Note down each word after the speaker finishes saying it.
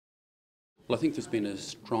Well, I think there's been a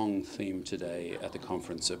strong theme today at the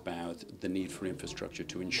conference about the need for infrastructure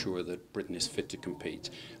to ensure that Britain is fit to compete.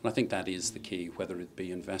 And I think that is the key, whether it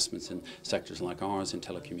be investments in sectors like ours, in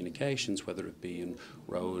telecommunications, whether it be in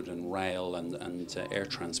road and rail and air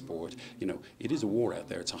transport. You know, it is a war out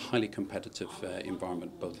there. It's a highly competitive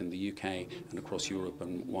environment both in the UK and across Europe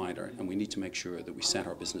and wider. And we need to make sure that we set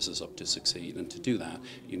our businesses up to succeed. And to do that,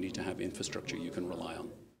 you need to have infrastructure you can rely on.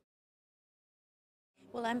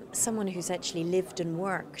 Well, I'm someone who's actually lived and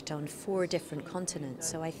worked on 4 different continents,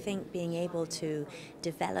 so I think being able to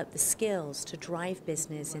develop the skills to drive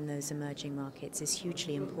business in those emerging markets is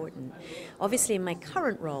hugely important. Obviously, in my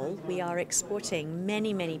current role, we are exporting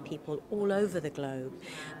many people all over the globe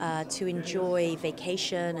to enjoy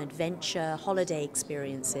vacation, adventure, holiday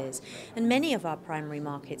experiences, and many of our primary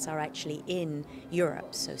markets are actually in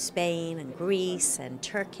Europe, so Spain and Greece and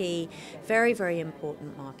Turkey, very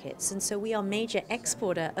important markets, and so we are major exporters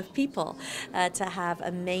of people to have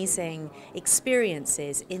amazing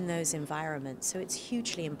experiences in those environments. So it's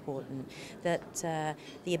hugely important that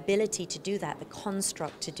the ability to do that, the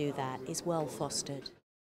construct to do that, is well fostered.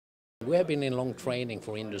 We have been in long training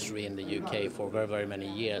for industry in the UK for very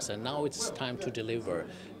many years, and now it's time to deliver.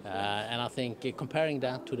 And I think comparing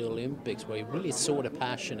that to the Olympics, where you really saw the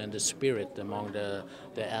passion and the spirit among the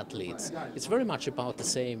athletes, it's very much about the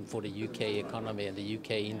same for the UK economy and the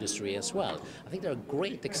UK industry as well. I think there are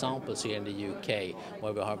great examples here in the UK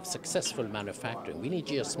where we have successful manufacturing. We need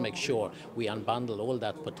to just make sure we unbundle all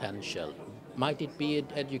that potential. Might it be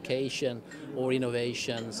education or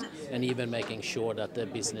innovations, and even making sure that the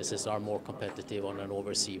businesses are more competitive on an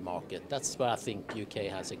overseas market. That's where I think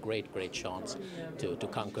UK has a great chance to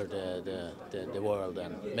conquer the world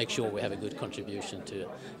and make sure we have a good contribution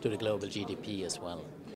to the global GDP as well.